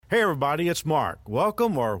Hey everybody, it's Mark.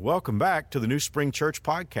 Welcome back to the New Spring Church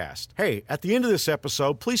Podcast. Hey, at the end of this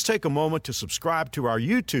episode, please take a moment to subscribe to our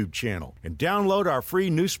YouTube channel and download our free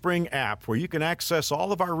New Spring app where you can access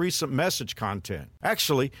all of our recent message content.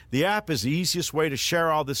 Actually, the app is the easiest way to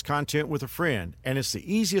share all this content with a friend, and it's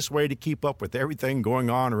the easiest way to keep up with everything going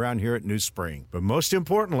on around here at New Spring. But most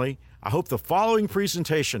importantly, I hope the following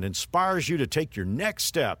presentation inspires you to take your next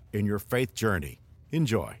step in your faith journey.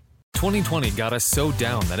 Enjoy. 2020 got us so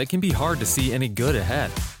down that it can be hard to see any good ahead.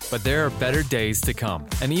 But there are better days to come.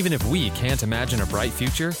 And even if we can't imagine a bright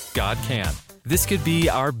future, God can. This could be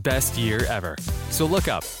our best year ever. So look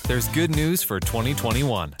up. There's good news for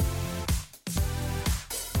 2021.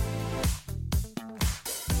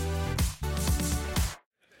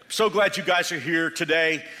 So glad you guys are here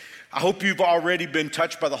today. I hope you've already been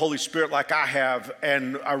touched by the Holy Spirit like I have.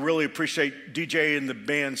 And I really appreciate DJ and the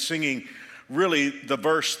band singing really the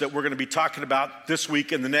verse that we're going to be talking about this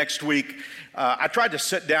week and the next week. I tried to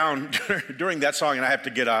sit down during that song, and I have to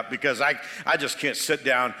get up because I just can't sit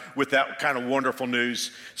down with that kind of wonderful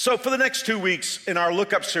news. So for the next 2 weeks in our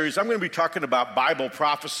Look Up series, I'm going to be talking about Bible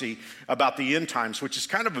prophecy about the end times, which is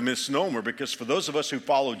kind of a misnomer because for those of us who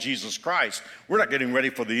follow Jesus Christ, we're not getting ready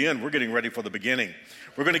for the end, we're getting ready for the beginning.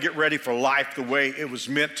 We're going to get ready for life the way it was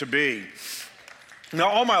meant to be. Now,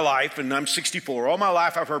 all my life, and I'm 64, all my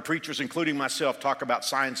life I've heard preachers, including myself, talk about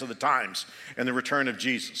signs of the times and the return of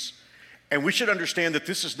Jesus. And we should understand that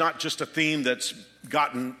this is not just a theme that's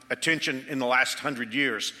gotten attention in the last 100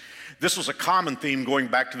 years. This was a common theme going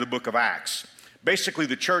back to the book of Acts. Basically,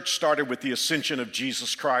 the church started with the ascension of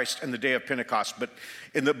Jesus Christ and the day of Pentecost. But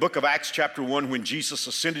in the book of Acts chapter 1, when Jesus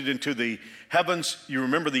ascended into the heavens, you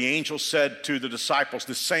remember the angel said to the disciples,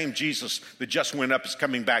 the same Jesus that just went up is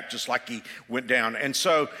coming back just like he went down. And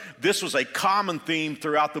so this was a common theme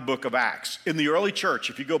throughout the book of Acts. In the early church,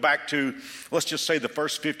 if you go back to, let's just say the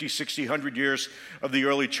first 50, 60, 100 years of the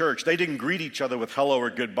early church, they didn't greet each other with hello or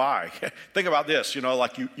goodbye. Think about this,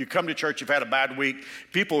 like you come to church, you've had a bad week,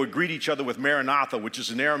 people would greet each other with Maranatha, which is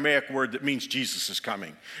an Aramaic word that means Jesus is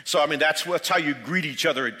coming. So, that's how you greet each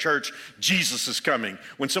other at church. Jesus is coming.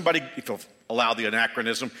 When somebody, if you'll allow the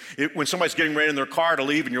anachronism, when somebody's getting ready in their car to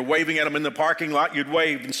leave and you're waving at them in the parking lot, you'd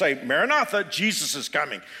wave and say, Maranatha, Jesus is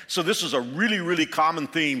coming. So this is a really, really common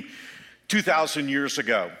theme 2,000 years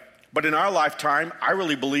ago. But in our lifetime, I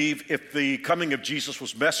really believe if the coming of Jesus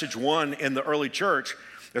was message one in the early church,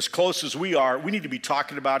 as close as we are, we need to be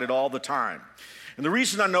talking about it all the time. And the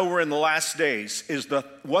reason I know we're in the last days is the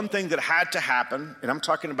one thing that had to happen, and I'm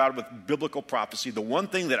talking about it with biblical prophecy, the one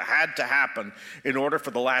thing that had to happen in order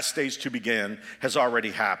for the last days to begin has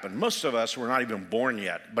already happened. Most of us were not even born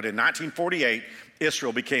yet, but in 1948,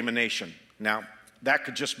 Israel became a nation. Now, that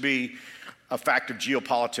could just be a fact of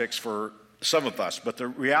geopolitics for some of us, but the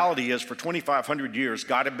reality is for 2,500 years,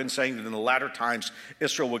 God had been saying that in the latter times,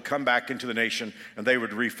 Israel would come back into the nation and they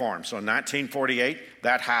would reform. So in 1948,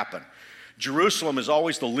 that happened. Jerusalem is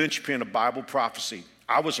always the linchpin of Bible prophecy.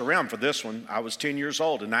 I was around for this one. I was 10 years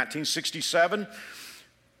old. In 1967,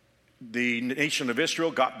 the nation of Israel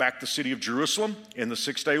got back the city of Jerusalem in the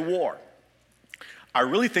Six-Day War. I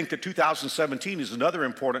really think that 2017 is another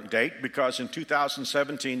important date because in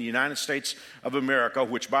 2017, the United States of America,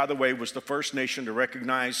 which, by the way, was the first nation to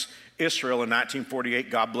recognize Israel in 1948,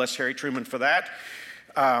 God bless Harry Truman for that,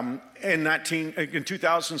 in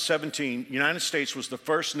 2017, the United States was the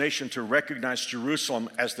first nation to recognize Jerusalem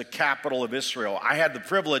as the capital of Israel. I had the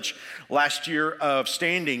privilege last year of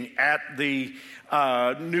standing at the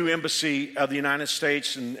new embassy of the United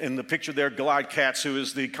States, and in the picture there, Gilad Katz, who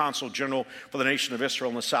is the consul general for the nation of Israel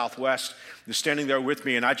in the Southwest, is standing there with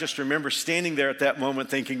me, and I just remember standing there at that moment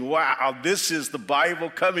thinking, wow, this is the Bible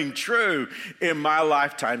coming true in my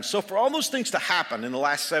lifetime. So for all those things to happen in the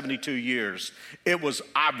last 72 years, it was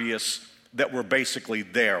obvious that we're basically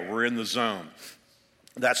there. We're in the zone.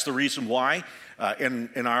 That's the reason why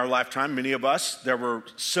in our lifetime, many of us, there were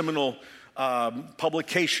seminal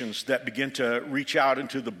publications that begin to reach out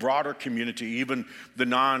into the broader community, even the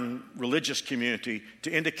non-religious community, to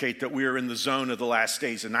indicate that we are in the zone of the last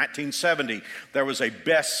days. In 1970, there was a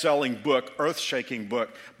best-selling book, earth-shaking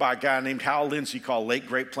book, by a guy named Hal Lindsey called Late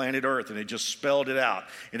Great Planet Earth, and it just spelled it out.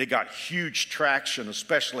 And it got huge traction,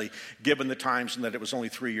 especially given the times and that it was only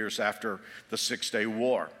 3 years after the Six-Day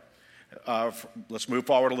War. Let's move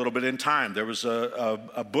forward a little bit in time. There was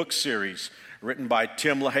a book series written by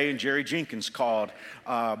Tim LaHaye and Jerry Jenkins called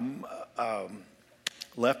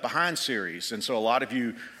Left Behind series. And so a lot of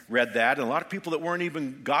you read that, and a lot of people that weren't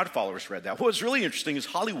even God followers read that. What's really interesting is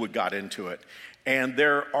Hollywood got into it. And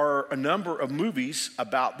there are a number of movies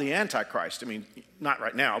about the Antichrist. I mean, not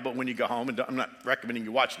right now, but when you go home, and I'm not recommending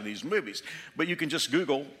you watch these movies, but you can just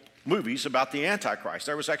Google movies about the Antichrist.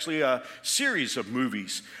 There was actually a series of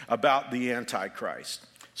movies about the Antichrist.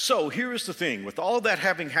 So here is the thing. With all of that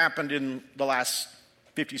having happened in the last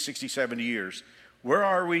 50, 60, 70 years, where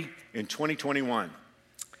are we in 2021?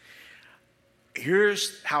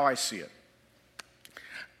 Here's how I see it.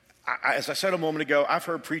 As I said a moment ago, I've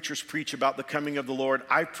heard preachers preach about the coming of the Lord.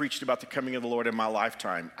 I've preached about the coming of the Lord in my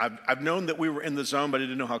lifetime. I've known that we were in the zone, but I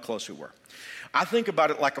didn't know how close we were. I think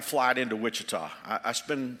about it like a flight into Wichita. I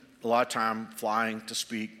spend a lot of time flying to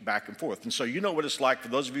speak back and forth. And so you know what it's like for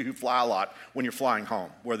those of you who fly a lot when you're flying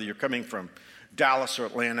home, whether you're coming from Dallas or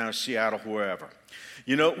Atlanta or Seattle, wherever.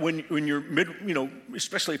 You know, when you're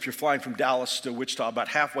especially if you're flying from Dallas to Wichita, about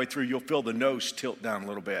halfway through, you'll feel the nose tilt down a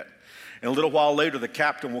little bit. And a little while later, the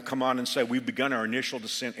captain will come on and say, we've begun our initial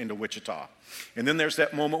descent into Wichita. And then there's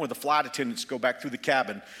that moment where the flight attendants go back through the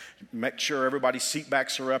cabin, make sure everybody's seat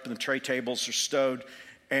backs are up and the tray tables are stowed,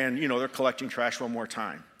 and, they're collecting trash one more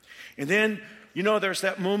time. And then, there's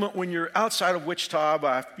that moment when you're outside of Wichita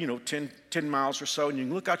by, 10 miles or so, and you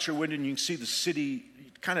can look out your window and you can see the city,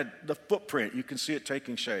 kind of the footprint. You can see it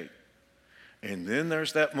taking shape. And then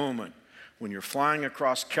there's that moment when you're flying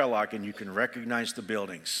across Kellogg and you can recognize the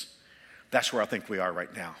buildings. That's where I think we are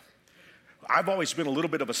right now. I've always been a little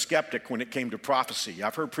bit of a skeptic when it came to prophecy.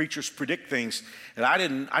 I've heard preachers predict things, and I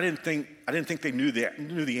didn't think they knew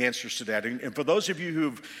the answers to that. And for those of you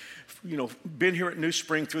who've been here at New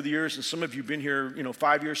Spring through the years, and some of you have been here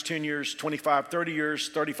 5 years, 10 years, 25, 30 years,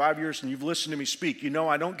 35 years, and you've listened to me speak,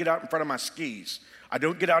 I don't get out in front of my skis. I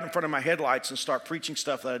don't get out in front of my headlights and start preaching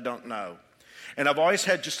stuff that I don't know. And I've always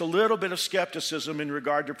had just a little bit of skepticism in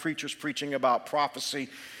regard to preachers preaching about prophecy,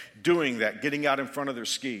 doing that, getting out in front of their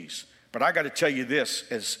skis. But I got to tell you this,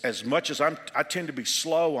 as much as I tend to be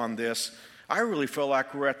slow on this, I really feel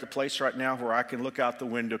like we're at the place right now where I can look out the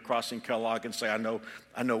window crossing Kellogg and say, I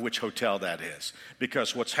know which hotel that is.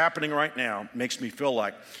 Because what's happening right now makes me feel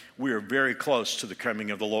like we are very close to the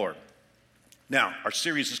coming of the Lord. Now, our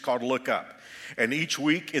series is called Look Up. And each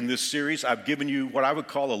week in this series, I've given you what I would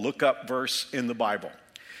call a look up verse in the Bible.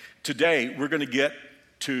 Today, we're going to get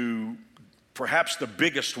to perhaps the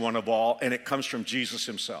biggest one of all, and it comes from Jesus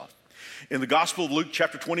himself. In the Gospel of Luke,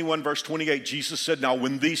 chapter 21, verse 28, Jesus said, now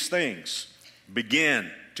when these things begin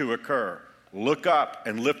to occur, look up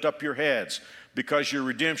and lift up your heads, because your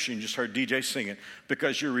redemption, you just heard DJ sing it,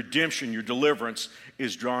 because your redemption, your deliverance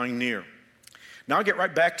is drawing near. Now I'll get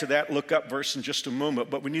right back to that look up verse in just a moment,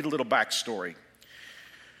 but we need a little backstory.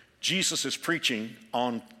 Jesus is preaching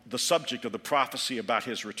on the subject of the prophecy about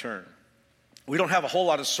his return. We don't have a whole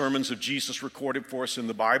lot of sermons of Jesus recorded for us in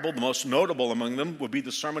the Bible. The most notable among them would be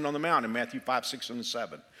the Sermon on the Mount in Matthew 5, 6, and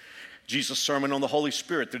 7. Jesus' sermon on the Holy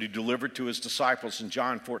Spirit that he delivered to his disciples in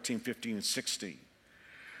John 14, 15, and 16.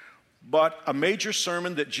 But a major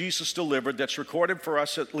sermon that Jesus delivered that's recorded for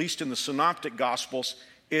us, at least in the Synoptic Gospels,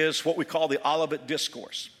 is what we call the Olivet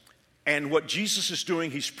Discourse. And what Jesus is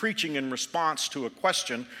doing, he's preaching in response to a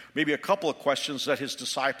question, maybe a couple of questions that his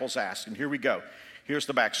disciples asked. And here we go. Here's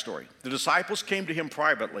the backstory. The disciples came to him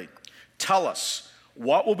privately. Tell us,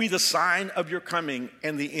 what will be the sign of your coming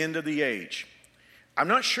and the end of the age? I'm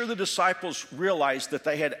not sure the disciples realized that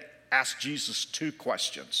they had asked Jesus two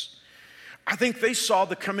questions. I think they saw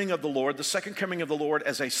the coming of the Lord, the second coming of the Lord,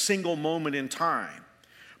 as a single moment in time.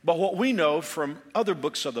 But what we know from other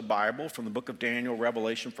books of the Bible, from the book of Daniel,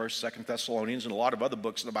 Revelation, 1st, 2nd Thessalonians, and a lot of other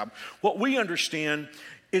books of the Bible, what we understand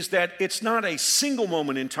is that it's not a single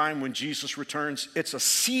moment in time when Jesus returns, it's a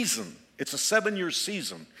season. It's a 7-year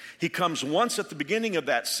season. He comes once at the beginning of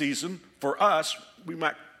that season. For us, we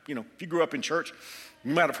might, if you grew up in church,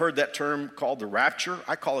 you might have heard that term called the rapture.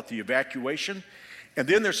 I call it the evacuation. And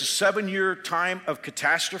then there's a 7-year time of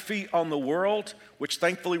catastrophe on the world, which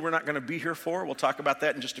thankfully we're not going to be here for. We'll talk about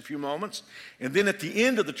that in just a few moments. And then at the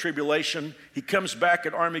end of the tribulation, he comes back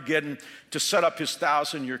at Armageddon to set up his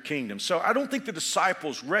 1,000-year kingdom. So I don't think the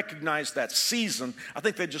disciples recognized that season. I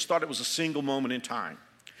think they just thought it was a single moment in time.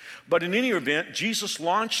 But in any event, Jesus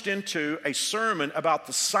launched into a sermon about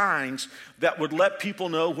the signs that would let people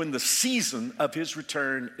know when the season of his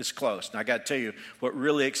return is close. Now, I got to tell you, what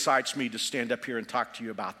really excites me to stand up here and talk to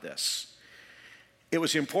you about this. It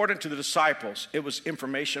was important to the disciples. It was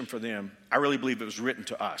information for them. I really believe it was written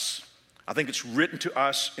to us. I think it's written to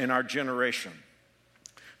us in our generation.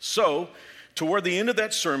 So, toward the end of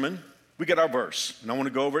that sermon, we get our verse, and I want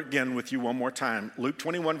to go over it again with you one more time. Luke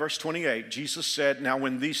 21, verse 28, Jesus said, now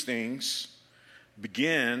when these things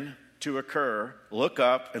begin to occur, look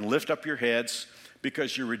up and lift up your heads,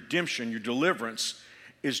 because your redemption, your deliverance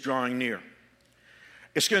is drawing near.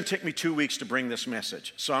 It's going to take me 2 weeks to bring this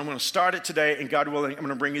message. So I'm going to start it today, and God willing, I'm going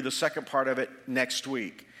to bring you the second part of it next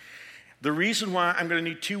week. The reason why I'm going to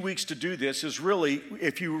need 2 weeks to do this is really,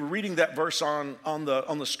 if you were reading that verse on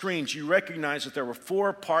the screens, you recognize that there were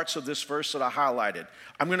 4 parts of this verse that I highlighted.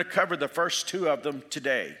 I'm going to cover the first 2 of them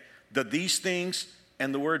today, these things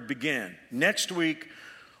and the word begin. Next week,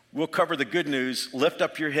 we'll cover the good news, lift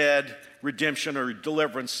up your head, redemption or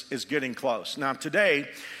deliverance is getting close. Now today,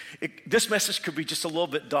 this message could be just a little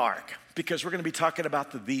bit dark because we're going to be talking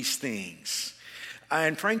about these things.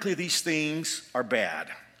 And frankly, these things are bad.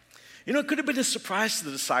 You know, it could have been a surprise to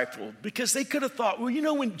the disciples because they could have thought, well, you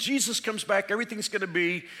know, when Jesus comes back, everything's going to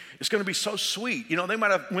be so sweet. You know, they might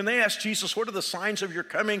have, when they asked Jesus, what are the signs of your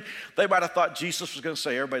coming? They might have thought Jesus was going to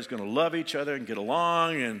say, everybody's going to love each other and get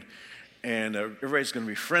along and everybody's going to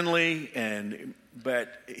be friendly,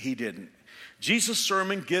 but he didn't. Jesus'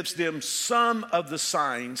 sermon gives them some of the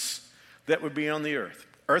signs that would be on the earth.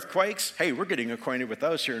 Earthquakes, hey, we're getting acquainted with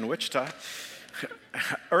those here in Wichita.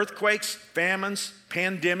 Earthquakes, famines,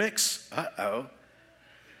 pandemics,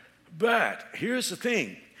 But here's the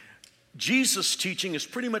thing. Jesus' teaching is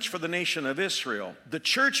pretty much for the nation of Israel. The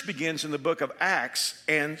church begins in the book of Acts,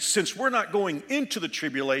 and since we're not going into the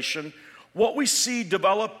tribulation, what we see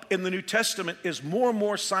develop in the New Testament is more and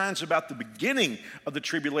more signs about the beginning of the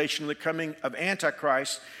tribulation, the coming of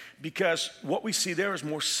Antichrist, because what we see there is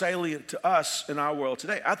more salient to us in our world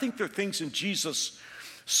today. I think there are things in Jesus'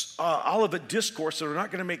 Olivet discourse that are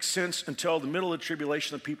not going to make sense until the middle of the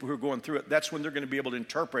tribulation, the people who are going through it. That's when they're going to be able to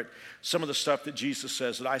interpret some of the stuff that Jesus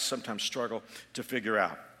says that I sometimes struggle to figure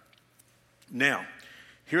out. Now,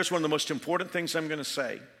 here's one of the most important things I'm going to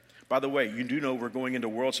say. By the way, you do know we're going into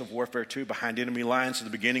Worlds of Warfare 2 behind enemy lines at the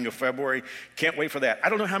beginning of February. Can't wait for that. I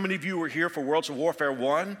don't know how many of you were here for Worlds of Warfare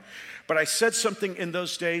 1, but I said something in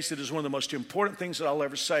those days that is one of the most important things that I'll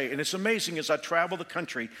ever say. And it's amazing as I travel the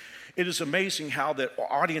country, it is amazing how the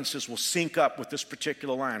audiences will sync up with this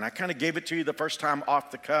particular line. I kind of gave it to you the first time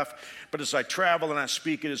off the cuff, but as I travel and I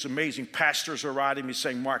speak, it is amazing. Pastors are writing me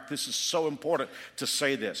saying, Mark, this is so important to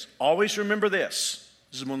say this. Always remember this.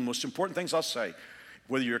 This is one of the most important things I'll say.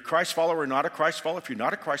 Whether you're a Christ follower or not a Christ follower, if you're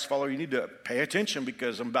not a Christ follower, you need to pay attention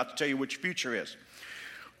because I'm about to tell you which future is.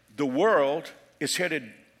 The world is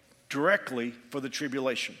headed directly for the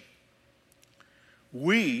tribulation.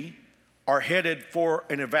 We are headed for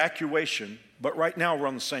an evacuation, but right now we're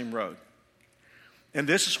on the same road. And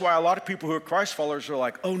this is why a lot of people who are Christ followers are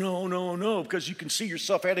like, oh, no, because you can see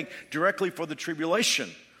yourself heading directly for the tribulation.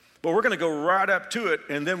 But we're going to go right up to it,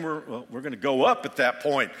 and then we're going to go up at that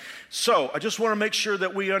point. So I just want to make sure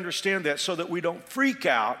that we understand that so that we don't freak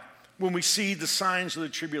out when we see the signs of the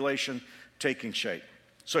tribulation taking shape.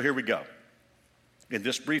 So here we go. In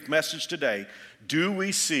this brief message today, do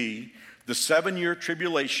we see the 7-year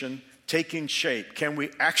tribulation taking shape? Can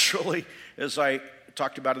we actually, as I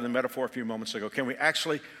talked about in the metaphor a few moments ago, can we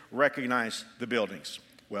actually recognize the buildings?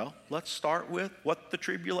 Well, let's start with what the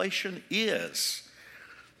tribulation is.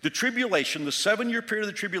 The tribulation, the 7-year period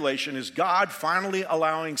of the tribulation, is God finally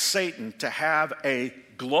allowing Satan to have a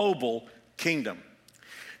global kingdom.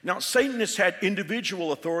 Now, Satan has had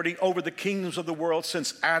individual authority over the kingdoms of the world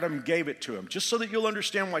since Adam gave it to him. Just so that you'll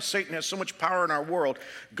understand why Satan has so much power in our world,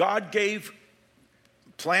 God gave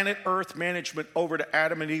planet Earth management over to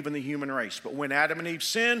Adam and Eve and the human race. But when Adam and Eve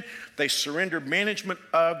sinned, they surrendered management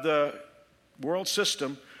of the world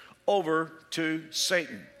system over to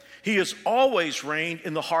Satan. He has always reigned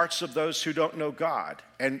in the hearts of those who don't know God.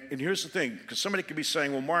 And here's the thing, because somebody could be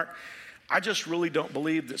saying, well, Mark, I just really don't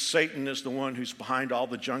believe that Satan is the one who's behind all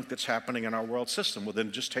the junk that's happening in our world system. Well,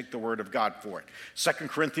 then just take the word of God for it. 2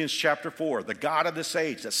 Corinthians chapter 4, the God of this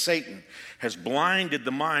age, that Satan, has blinded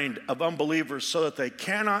the mind of unbelievers so that they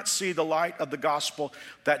cannot see the light of the gospel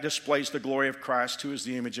that displays the glory of Christ, who is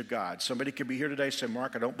the image of God. Somebody could be here today saying,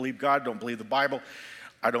 Mark, I don't believe God, don't believe the Bible,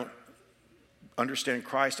 I don't understand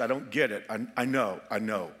Christ, I don't get it. I know.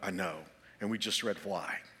 And we just read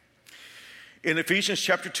why. In Ephesians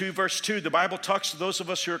chapter 2, verse 2, the Bible talks to those of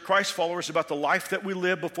us who are Christ followers about the life that we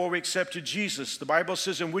lived before we accepted Jesus. The Bible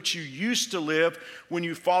says, in which you used to live when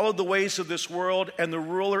you followed the ways of this world and the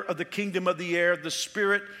ruler of the kingdom of the air, the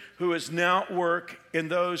spirit who is now at work in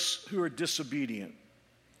those who are disobedient.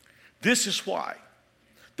 This is why,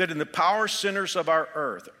 that in the power centers of our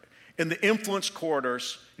earth, in the influence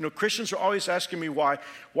corridors, Christians are always asking me why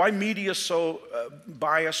media is so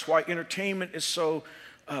biased, why entertainment is so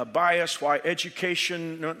biased, why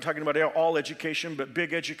education, not talking about all education, but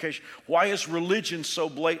big education, why is religion so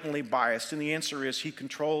blatantly biased? And the answer is he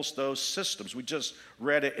controls those systems. We just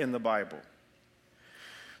read it in the Bible.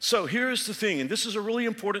 So here's the thing, and this is a really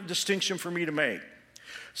important distinction for me to make.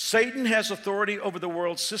 Satan has authority over the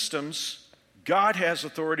world systems. God has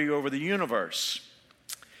authority over the universe.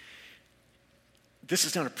 this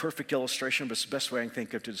is not a perfect illustration, but it's the best way I can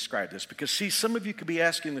think of to describe this. Because, see, some of you could be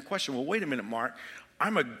asking the question, well, wait a minute, Mark.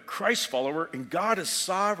 I'm a Christ follower, and God is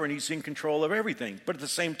sovereign. He's in control of everything. But at the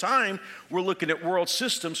same time, we're looking at world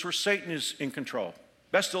systems where Satan is in control.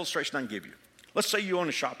 Best illustration I can give you. Let's say you own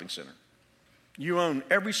a shopping center. You own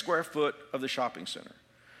every square foot of the shopping center.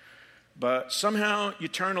 But somehow you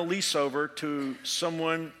turn a lease over to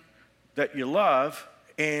someone that you love,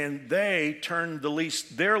 and they turn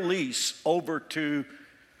their lease over to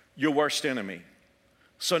your worst enemy.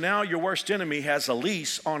 So now your worst enemy has a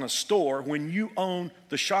lease on a store when you own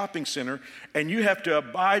the shopping center, and you have to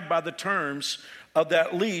abide by the terms of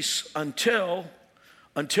that lease until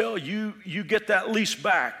you get that lease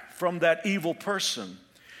back from that evil person.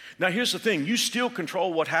 Now here's the thing, you still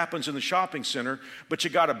control what happens in the shopping center, but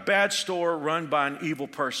you got a bad store run by an evil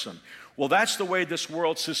person. Well, that's the way this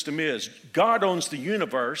world system is. God owns the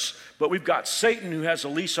universe, but we've got Satan who has a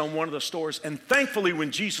lease on one of the stores. And thankfully,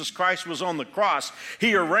 when Jesus Christ was on the cross,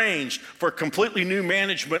 he arranged for completely new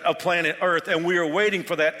management of planet Earth, and we are waiting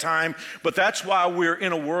for that time. But that's why we're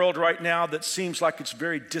in a world right now that seems like it's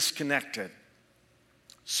very disconnected.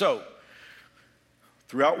 So,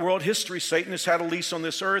 throughout world history, Satan has had a lease on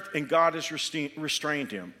this earth, and God has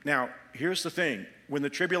restrained him. Now, here's the thing. When the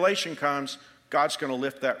tribulation comes, God's going to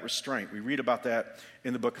lift that restraint. We read about that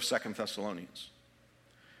in the book of 2 Thessalonians.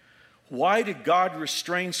 Why did God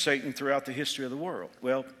restrain Satan throughout the history of the world?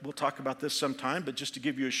 Well, we'll talk about this sometime, but just to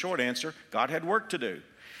give you a short answer, God had work to do.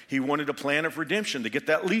 He wanted a plan of redemption to get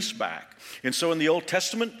that lease back. And so in the Old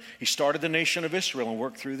Testament, he started the nation of Israel and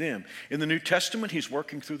worked through them. In the New Testament, he's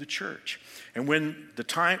working through the church. And when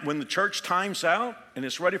the church times out and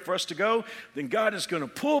it's ready for us to go, then God is going to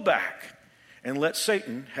pull back and let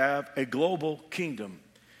Satan have a global kingdom.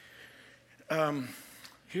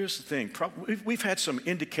 Here's the thing. We've had some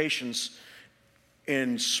indications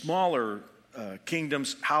in smaller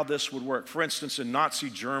kingdoms how this would work. For instance, in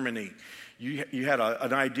Nazi Germany, you had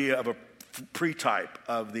an idea of a pre-type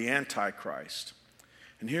of the Antichrist.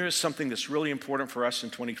 And here's something that's really important for us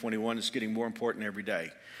in 2021. It's getting more important every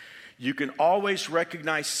day. You can always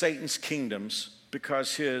recognize Satan's kingdoms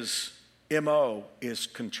because his MO is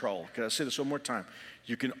control. Can I say this one more time?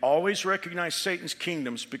 You can always recognize Satan's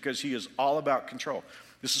kingdoms because he is all about control.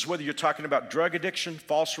 This is whether you're talking about drug addiction,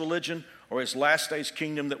 false religion, or his last days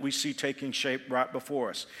kingdom that we see taking shape right before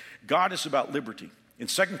us. God is about liberty. In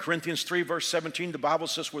 2 Corinthians 3, verse 17, the Bible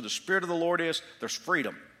says where the Spirit of the Lord is, there's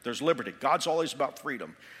freedom, there's liberty. God's always about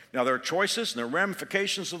freedom. Now, there are choices and there are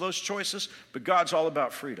ramifications of those choices, but God's all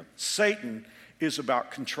about freedom. Satan is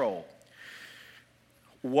about control.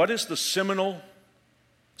 What is the seminal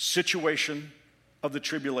situation of the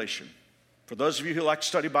tribulation? For those of you who like to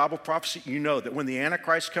study Bible prophecy, you know that when the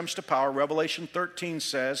Antichrist comes to power, Revelation 13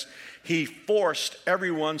 says, he forced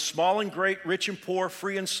everyone, small and great, rich and poor,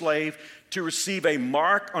 free and slave, to receive a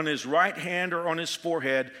mark on his right hand or on his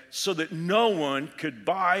forehead so that no one could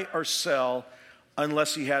buy or sell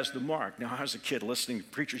unless he has the mark. Now, I was a kid listening,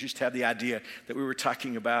 preachers used to have the idea that we were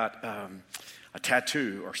talking about a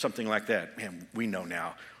tattoo or something like that. Man, we know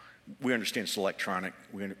now. We understand it's electronic.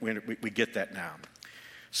 We get that now.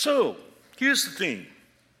 So, here's the thing.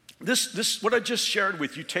 This what I just shared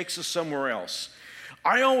with you takes us somewhere else.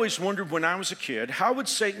 I always wondered when I was a kid, how would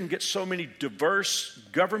Satan get so many diverse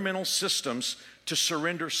governmental systems to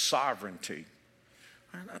surrender sovereignty?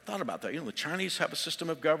 I thought about that. You know, the Chinese have a system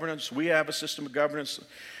of governance. We have a system of governance.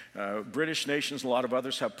 British nations, a lot of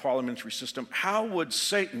others have parliamentary system. How would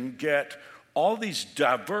Satan get all these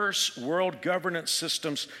diverse world governance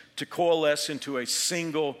systems to coalesce into a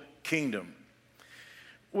single kingdom?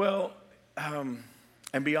 Well,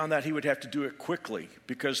 and beyond that, he would have to do it quickly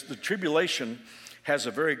because the tribulation has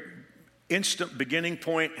a very instant beginning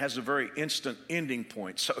point, has a very instant ending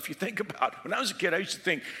point. So if you think about it, when I was a kid, I used to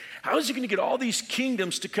think, how is he going to get all these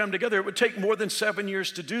kingdoms to come together? It would take more than 7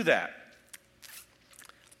 years to do that.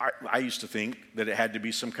 I used to think that it had to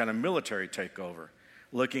be some kind of military takeover.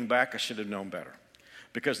 Looking back, I should have known better.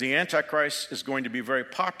 Because the Antichrist is going to be very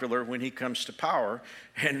popular when he comes to power,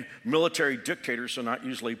 and military dictators are not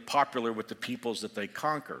usually popular with the peoples that they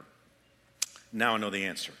conquer. Now I know the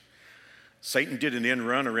answer. Satan did an end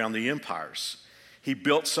run around the empires. He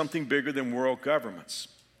built something bigger than world governments.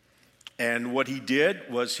 And what he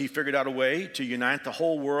did was he figured out a way to unite the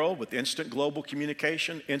whole world with instant global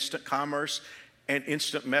communication, instant commerce, and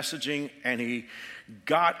instant messaging, and he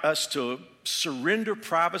got us to surrender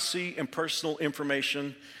privacy and personal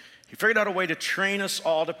information. He figured out a way to train us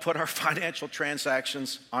all to put our financial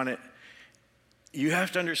transactions on it. You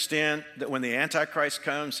have to understand that when the Antichrist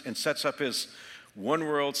comes and sets up his one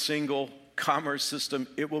world single commerce system,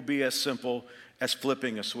 it will be as simple as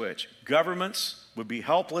flipping a switch. Governments would be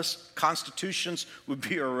helpless. Constitutions would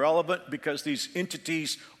be irrelevant because these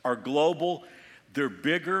entities are global. They're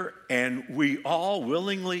bigger, and we all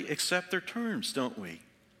willingly accept their terms, don't we?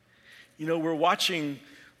 You know, we're watching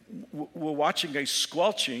a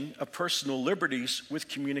squelching of personal liberties with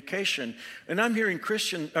communication. And I'm hearing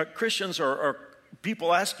Christians or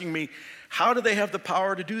people asking me, how do they have the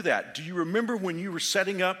power to do that? Do you remember when you were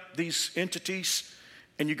setting up these entities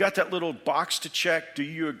and you got that little box to check, do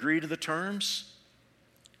you agree to the terms?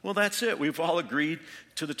 Well, that's it. We've all agreed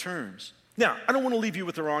to the terms. Now, I don't want to leave you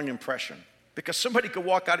with the wrong impression, because somebody could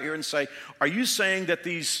walk out here and say, are you saying that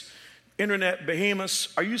these internet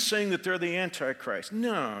behemoths, are you saying that they're the Antichrist?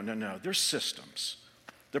 No. They're systems.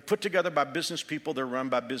 They're put together by business people. They're run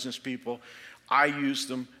by business people. I use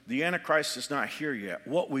them. The Antichrist is not here yet.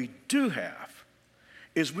 What we do have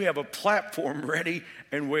is we have a platform ready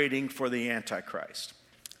and waiting for the Antichrist.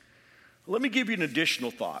 Let me give you an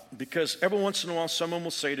additional thought, because every once in a while someone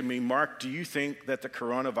will say to me, Mark, do you think that the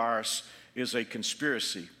coronavirus is a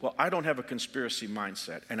conspiracy? Well, I don't have a conspiracy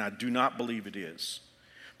mindset, and I do not believe it is.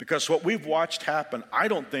 Because what we've watched happen, I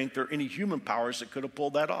don't think there are any human powers that could have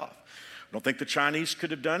pulled that off. I don't think the Chinese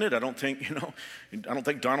could have done it. I don't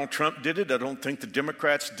think Donald Trump did it. I don't think the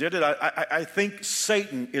Democrats did it. I think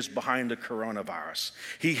Satan is behind the coronavirus.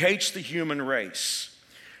 He hates the human race.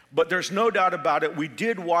 But there's no doubt about it, we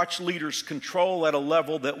did watch leaders control at a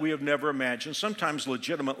level that we have never imagined, sometimes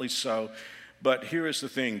legitimately so. But here is the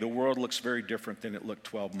thing, the world looks very different than it looked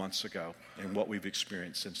 12 months ago and what we've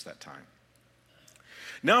experienced since that time.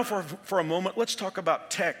 Now for a moment, let's talk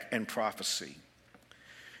about tech and prophecy.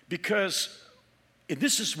 Because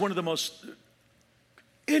this is one of the most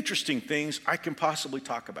interesting things I can possibly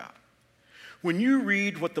talk about. When you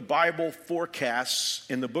read what the Bible forecasts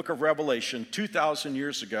in the book of Revelation 2,000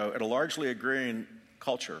 years ago at a largely agrarian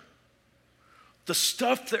culture, the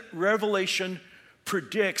stuff that Revelation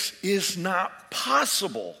predicts is not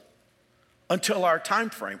possible until our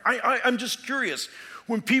time frame. I'm just curious.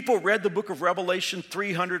 When people read the book of Revelation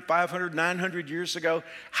 300, 500, 900 years ago,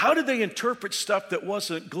 how did they interpret stuff that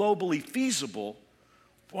wasn't globally feasible?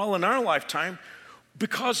 Well, in our lifetime,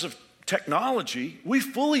 because of technology, we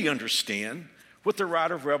fully understand what the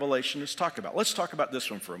writer of Revelation is talking about. Let's talk about this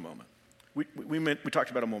one for a moment. We talked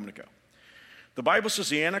about it a moment ago. The Bible says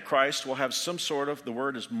the Antichrist will have some sort of, the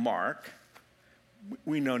word is mark.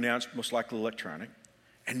 We know now it's most likely electronic.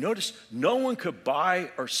 And notice, no one could buy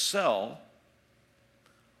or sell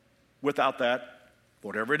without that,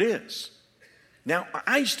 whatever it is. Now,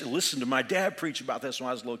 I used to listen to my dad preach about this when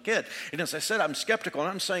I was a little kid. And as I said, I'm skeptical, and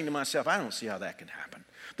I'm saying to myself, I don't see how that can happen.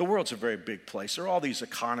 The world's a very big place. There are all these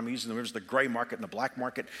economies, and there's the gray market and the black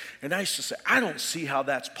market. And I used to say, I don't see how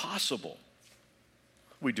that's possible.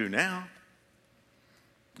 We do now.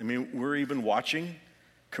 I mean, we're even watching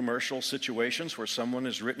commercial situations where someone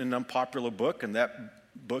has written an unpopular book, and that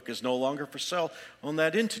book is no longer for sale on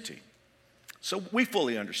that entity. So we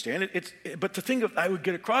fully understand it. But the thing that I would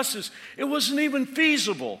get across is it wasn't even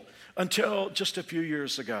feasible until just a few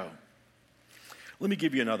years ago. Let me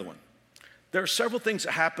give you another one. There are several things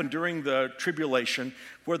that happened during the tribulation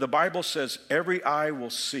where the Bible says every eye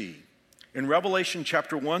will see. In Revelation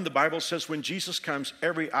chapter 1, the Bible says when Jesus comes,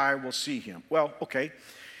 every eye will see him. Well, okay.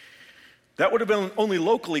 That would have been only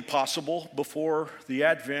locally possible before the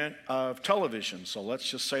advent of television. So let's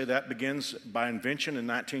just say that begins by invention in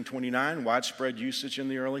 1929, widespread usage in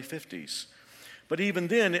the early 50s. But even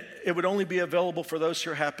then, it would only be available for those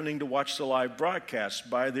who are happening to watch the live broadcast.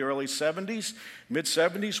 By the early 70s,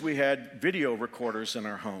 mid-70s, we had video recorders in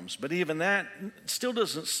our homes. But even that still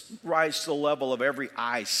doesn't rise to the level of every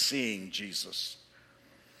eye seeing Jesus.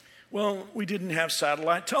 Well, we didn't have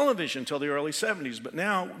satellite television until the early 70s, but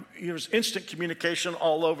now there's instant communication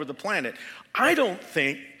all over the planet. I don't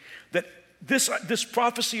think that this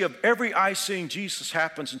prophecy of every eye seeing Jesus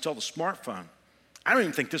happens until the smartphone. I don't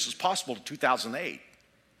even think this is possible to 2008.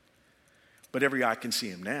 But every eye can see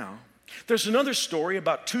him now. There's another story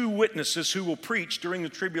about two witnesses who will preach during the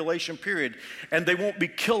tribulation period, and they won't be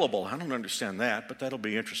killable. I don't understand that, but that'll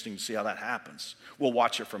be interesting to see how that happens. We'll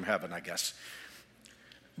watch it from heaven, I guess.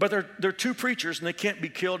 But they're two preachers, and they can't be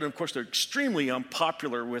killed, and of course they're extremely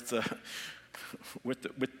unpopular with the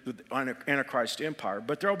Antichrist empire.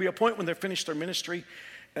 But there will be a point when they're finished their ministry,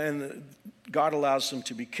 and God allows them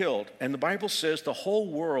to be killed. And the Bible says the whole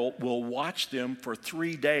world will watch them for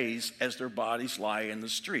 3 days as their bodies lie in the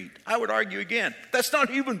street. I would argue again, that's not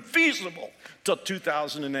even feasible till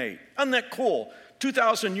 2008. Isn't that cool?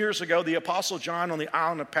 2,000 years ago, the Apostle John on the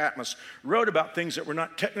island of Patmos wrote about things that were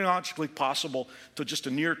not technologically possible to just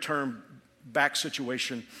a near-term back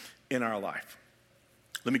situation in our life.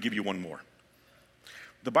 Let me give you one more.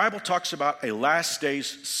 The Bible talks about a last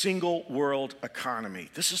days single world economy.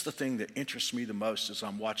 This is the thing that interests me the most as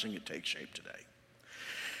I'm watching it take shape today.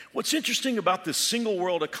 What's interesting about this single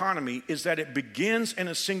world economy is that it begins in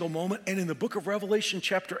a single moment, and in the book of Revelation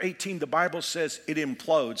chapter 18, the Bible says it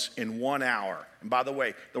implodes in 1 hour. And by the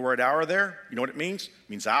way, the word hour there, you know what it means? It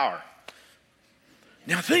means hour.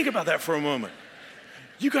 Now think about that for a moment.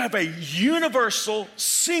 You have a universal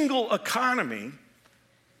single economy,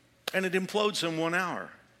 and it implodes in 1 hour.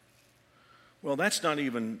 Well, that's not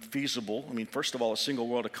even feasible. I mean, first of all, a single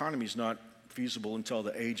world economy is not feasible until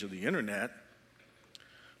the age of the internet.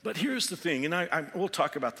 But here's the thing, and we'll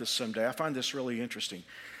talk about this someday. I find this really interesting.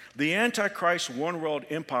 The Antichrist one world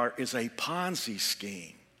empire is a Ponzi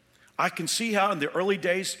scheme. I can see how in the early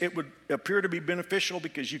days it would appear to be beneficial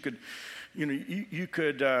because you could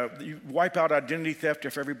wipe out identity theft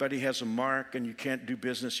if everybody has a mark, and you can't do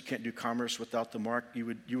business, you can't do commerce without the mark. You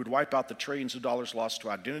would wipe out the trillions of dollars lost to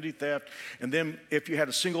identity theft. And then if you had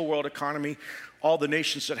a single world economy, all the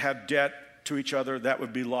nations that have debt to each other, that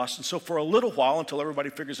would be lost. And so for a little while, until everybody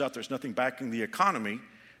figures out there's nothing backing the economy,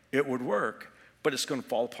 it would work, but it's going to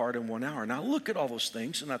fall apart in 1 hour. Now I look at all those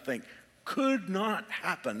things and I think, could not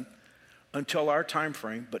happen until our time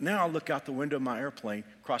frame. But now I look out the window of my airplane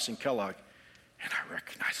crossing Kellogg and I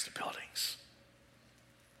recognize the buildings.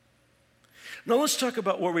 Now let's talk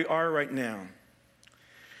about where we are right now.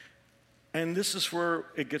 And this is where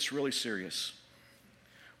it gets really serious.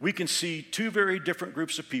 We can see two very different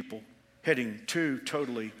groups of people heading two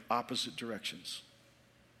totally opposite directions.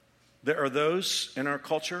 There are those in our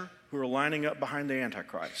culture who are lining up behind the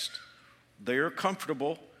Antichrist. They are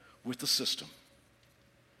comfortable with the system.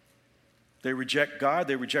 They reject God,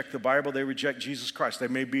 they reject the Bible, they reject Jesus Christ. They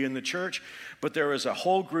may be in the church, but there is a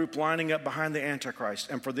whole group lining up behind the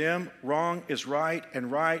Antichrist. And for them, wrong is right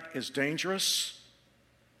and right is dangerous.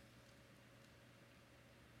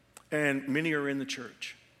 And many are in the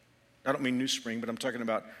church. I don't mean New Spring, but I'm talking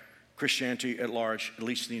about Christianity at large, at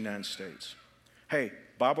least in the United States. Hey,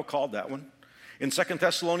 Bible called that one. In 2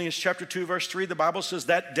 Thessalonians chapter 2, verse 3, the Bible says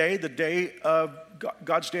that day, the day of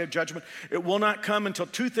God's day of judgment, it will not come until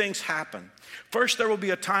two things happen. First, there will be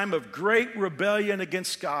a time of great rebellion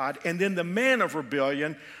against God, and then the man of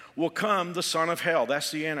rebellion will come, the son of hell. That's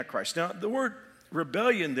the Antichrist. Now, the word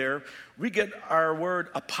rebellion there, we get our word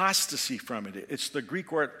apostasy from it. It's the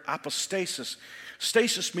Greek word apostasis.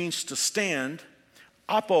 Stasis means to stand.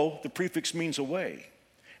 Apo, the prefix, means away.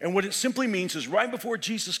 And what it simply means is right before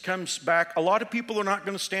Jesus comes back, a lot of people are not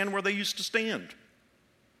going to stand where they used to stand.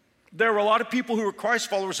 There were a lot of people who were Christ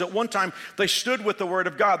followers at one time. They stood with the Word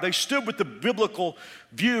of God. They stood with the biblical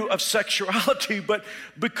view of sexuality. But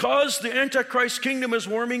because the Antichrist kingdom is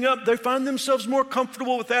warming up, they find themselves more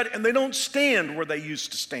comfortable with that, and they don't stand where they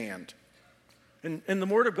used to stand. And the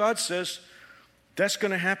Word of God says that's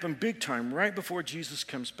going to happen big time right before Jesus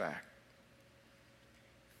comes back.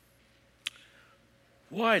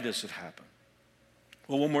 Why does it happen?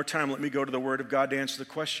 Well, one more time, let me go to the Word of God to answer the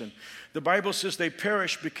question. The Bible says they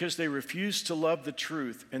perish because they refuse to love the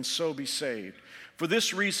truth and so be saved. For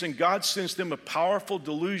this reason, God sends them a powerful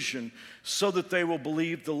delusion so that they will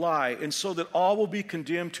believe the lie, and so that all will be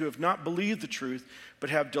condemned who have not believed the truth but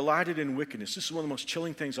have delighted in wickedness. This is one of the most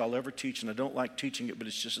chilling things I'll ever teach, and I don't like teaching it, but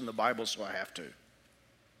it's just in the Bible, so I have to.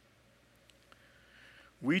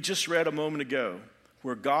 We just read a moment ago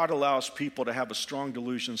where God allows people to have a strong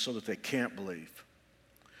delusion so that they can't believe.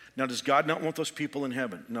 Now, does God not want those people in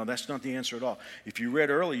heaven? No, that's not the answer at all. If you read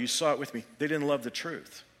earlier, you saw it with me. They didn't love the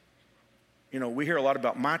truth. You know, we hear a lot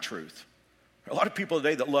about my truth. A lot of people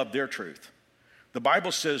today that love their truth. The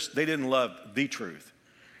Bible says they didn't love the truth.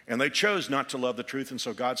 And they chose not to love the truth, and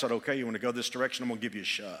so God said, okay, you want to go this direction, I'm going to give you a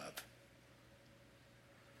shove.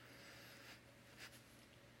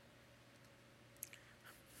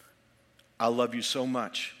 I love you so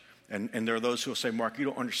much. And there are those who will say, Mark, you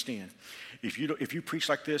don't understand. If you preach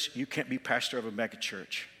like this, you can't be pastor of a mega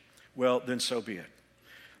church. Well, then so be it.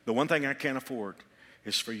 The one thing I can't afford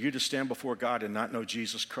is for you to stand before God and not know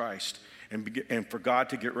Jesus Christ, and for God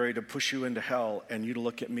to get ready to push you into hell, and you to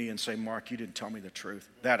look at me and say, Mark, you didn't tell me the truth.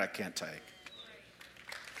 That I can't take.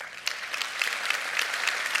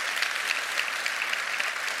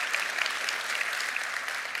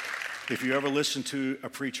 If you ever listen to a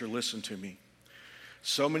preacher, listen to me.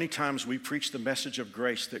 So many times we preach the message of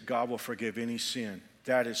grace that God will forgive any sin.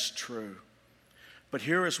 That is true. But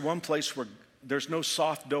here is one place where there's no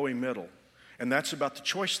soft, doughy middle, and that's about the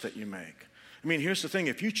choice that you make. I mean, here's the thing.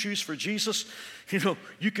 If you choose for Jesus,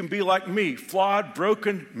 you can be like me, flawed,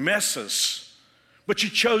 broken messes, but you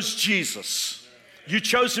chose Jesus. You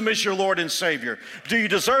chose him as your Lord and Savior. Do you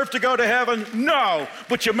deserve to go to heaven? No,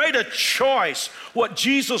 but you made a choice. What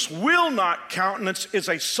Jesus will not countenance is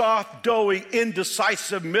a soft, doughy,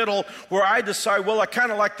 indecisive middle where I decide, well, I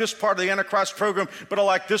kind of like this part of the Antichrist program, but I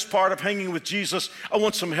like this part of hanging with Jesus. I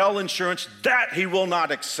want some hell insurance. That he will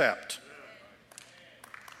not accept.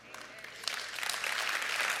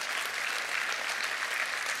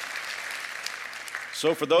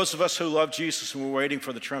 So for those of us who love Jesus and we're waiting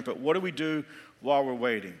for the trumpet, what do we do while we're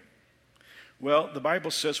waiting? Well, the Bible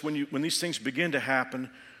says when these things begin to happen,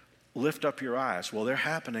 lift up your eyes. Well, they're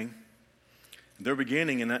happening. They're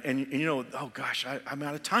beginning, and you know, oh gosh, I'm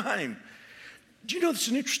out of time. Do you know this is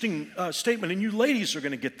an interesting statement, and you ladies are going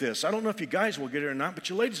to get this. I don't know if you guys will get it or not, but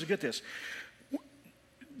you ladies will get this.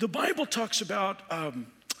 The Bible talks about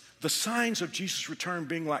the signs of Jesus' return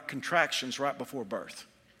being like contractions right before birth.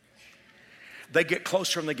 They get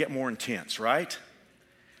closer and they get more intense, right?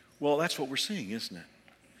 Well, that's what we're seeing, isn't it?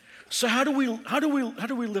 So how do we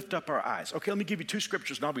lift up our eyes? Okay, let me give you 2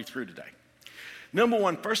 scriptures and I'll be through today. Number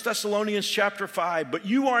 1, 1 Thessalonians chapter 5. But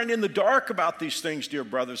you aren't in the dark about these things, dear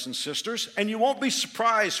brothers and sisters, and you won't be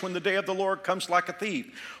surprised when the day of the Lord comes like a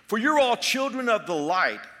thief. For you're all children of the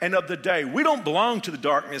light and of the day. We don't belong to the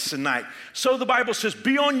darkness and night. So the Bible says,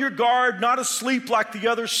 be on your guard, not asleep like the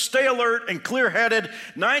others. Stay alert and clear-headed.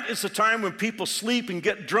 Night is the time when people sleep and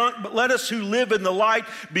get drunk, but let us who live in the light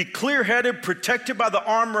be clear-headed, protected by the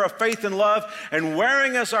armor of faith and love, and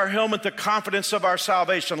wearing as our helmet the confidence of our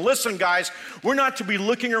salvation. Listen, guys, we're not to be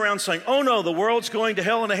looking around saying, oh no, the world's going to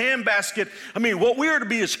hell in a handbasket. I mean, what we are to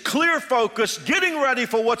be is clear focus, getting ready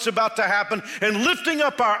for what's about to happen, and lifting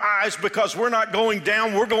up our eyes because we're not going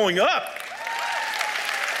down, we're going up.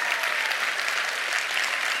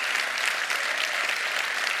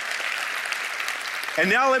 And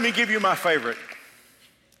now let me give you my favorite.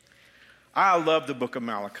 I love the book of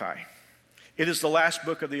Malachi. It is the last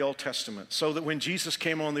book of the Old Testament, so that when Jesus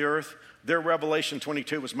came on the earth, their Revelation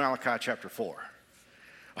 22 was Malachi chapter 4.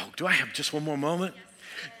 Oh, do I have just one more moment?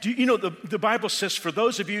 You know, the Bible says, for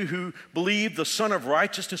those of you who believe the Son of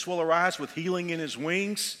Righteousness will arise with healing in his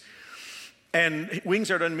wings. And wings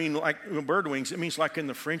there doesn't mean like bird wings. It means like in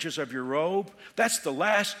the fringes of your robe. That's the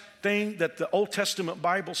last thing that the Old Testament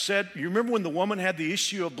Bible said. You remember when the woman had the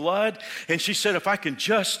issue of blood? And she said, if I can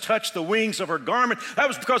just touch the wings of her garment. That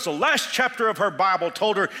was because the last chapter of her Bible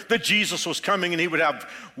told her that Jesus was coming and he would have,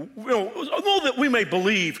 that we may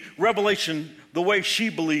believe Revelation the way she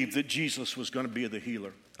believed that Jesus was going to be the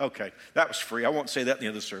healer. Okay, that was free. I won't say that in the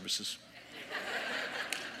other services.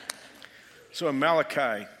 So in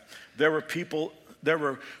Malachi, there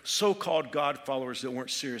were so-called God followers that weren't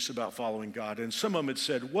serious about following God. And some of them had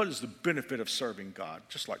said, what is the benefit of serving God?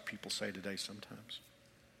 Just like people say today sometimes.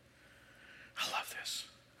 I love this.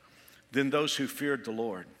 Then those who feared the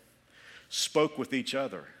Lord spoke with each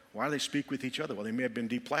other. Why do they speak with each other? Well, they may have been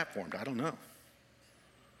deplatformed. I don't know.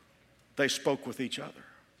 They spoke with each other.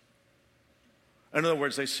 In other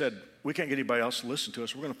words, they said, we can't get anybody else to listen to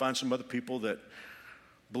us. We're going to find some other people that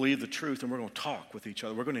believe the truth, and we're going to talk with each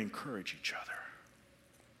other. We're going to encourage each other.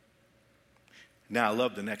 Now, I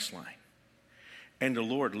love the next line. And the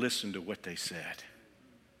Lord listened to what they said.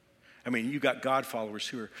 I mean, you got God followers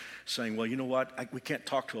who are saying, well, you know what? We can't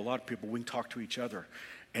talk to a lot of people. We can talk to each other.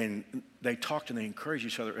 And they talked and they encouraged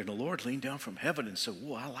each other. And the Lord leaned down from heaven and said,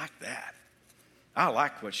 whoa, I like that. I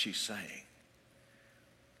like what she's saying.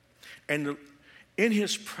 And in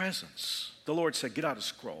his presence, the Lord said, get out a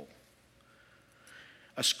scroll.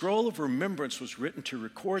 A scroll of remembrance was written to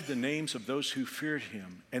record the names of those who feared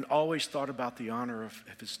him and always thought about the honor of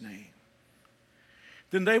his name.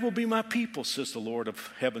 Then they will be my people, says the Lord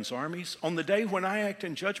of heaven's armies. On the day when I act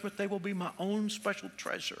in judgment, they will be my own special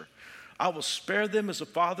treasure. I will spare them as a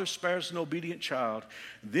father spares an obedient child.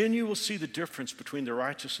 Then you will see the difference between the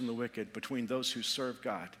righteous and the wicked, between those who serve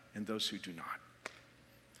God and those who do not.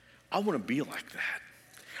 I want to be like that.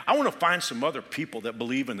 I want to find some other people that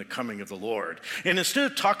believe in the coming of the Lord. And instead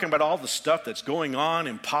of talking about all the stuff that's going on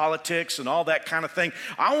in politics and all that kind of thing,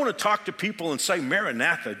 I want to talk to people and say,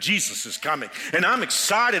 Maranatha, Jesus is coming. And I'm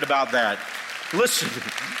excited about that. Listen,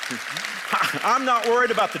 I'm not worried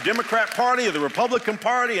about the Democrat Party or the Republican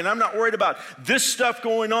Party, and I'm not worried about this stuff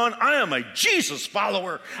going on. I am a Jesus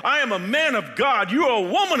follower. I am a man of God. You are a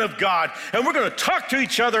woman of God. And we're going to talk to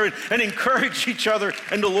each other and encourage each other,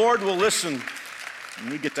 and the Lord will listen.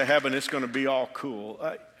 When we get to heaven, it's going to be all cool.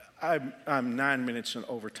 I'm 9 minutes in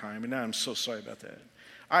overtime, and I'm so sorry about that.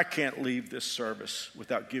 I can't leave this service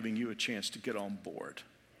without giving you a chance to get on board.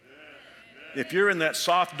 If you're in that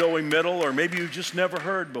soft, doughy middle, or maybe you've just never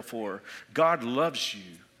heard before, God loves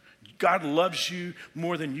you. God loves you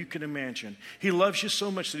more than you can imagine. He loves you so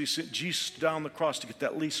much that he sent Jesus to die on the cross to get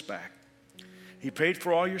that lease back. He paid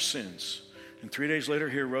for all your sins. And 3 days later,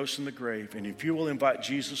 he arose from the grave. And if you will invite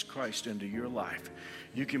Jesus Christ into your life,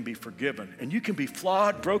 you can be forgiven. And you can be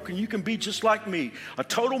flawed, broken. You can be just like me, a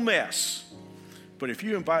total mess. But if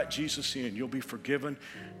you invite Jesus in, you'll be forgiven.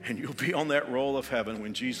 And you'll be on that roll of heaven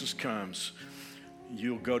when Jesus comes.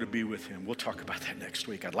 You'll go to be with him. We'll talk about that next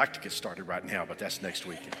week. I'd like to get started right now, but that's next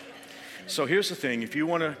week. So here's the thing. If you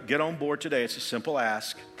want to get on board today, it's a simple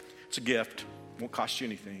ask. It's a gift. It won't cost you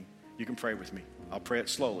anything. You can pray with me. I'll pray it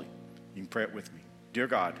slowly. You can pray it with me. Dear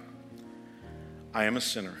God, I am a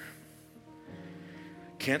sinner.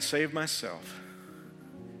 Can't save myself.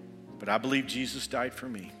 But I believe Jesus died for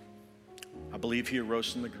me. I believe he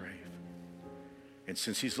arose from the grave. And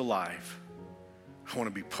since he's alive, I want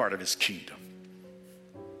to be part of his kingdom.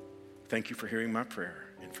 Thank you for hearing my prayer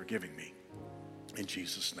and forgiving me. In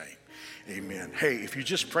Jesus' name, amen. Hey, if you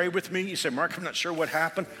just pray with me, you say, Mark, I'm not sure what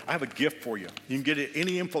happened. I have a gift for you. You can get it at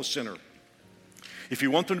any info center. If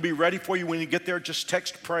you want them to be ready for you when you get there, just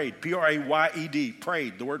text PRAYED, P-R-A-Y-E-D,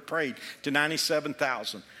 PRAYED, the word prayed, to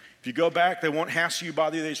 97,000. If you go back, they won't hassle you,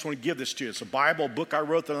 bother you. They just want to give this to you. It's a Bible, book I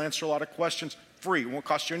wrote that'll answer a lot of questions. Free. It won't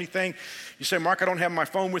cost you anything. You say, Mark, I don't have my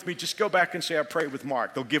phone with me. Just go back and say, I prayed with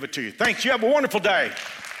Mark. They'll give it to you. Thanks. You have a wonderful day.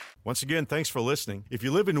 Once again, thanks for listening. If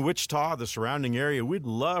you live in Wichita, the surrounding area, we'd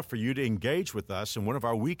love for you to engage with us in one of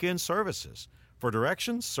our weekend services. For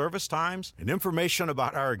directions, service times, and information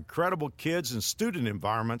about our incredible kids and student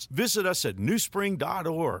environments, visit us at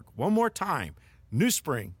newspring.org. One more time,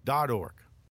 newspring.org.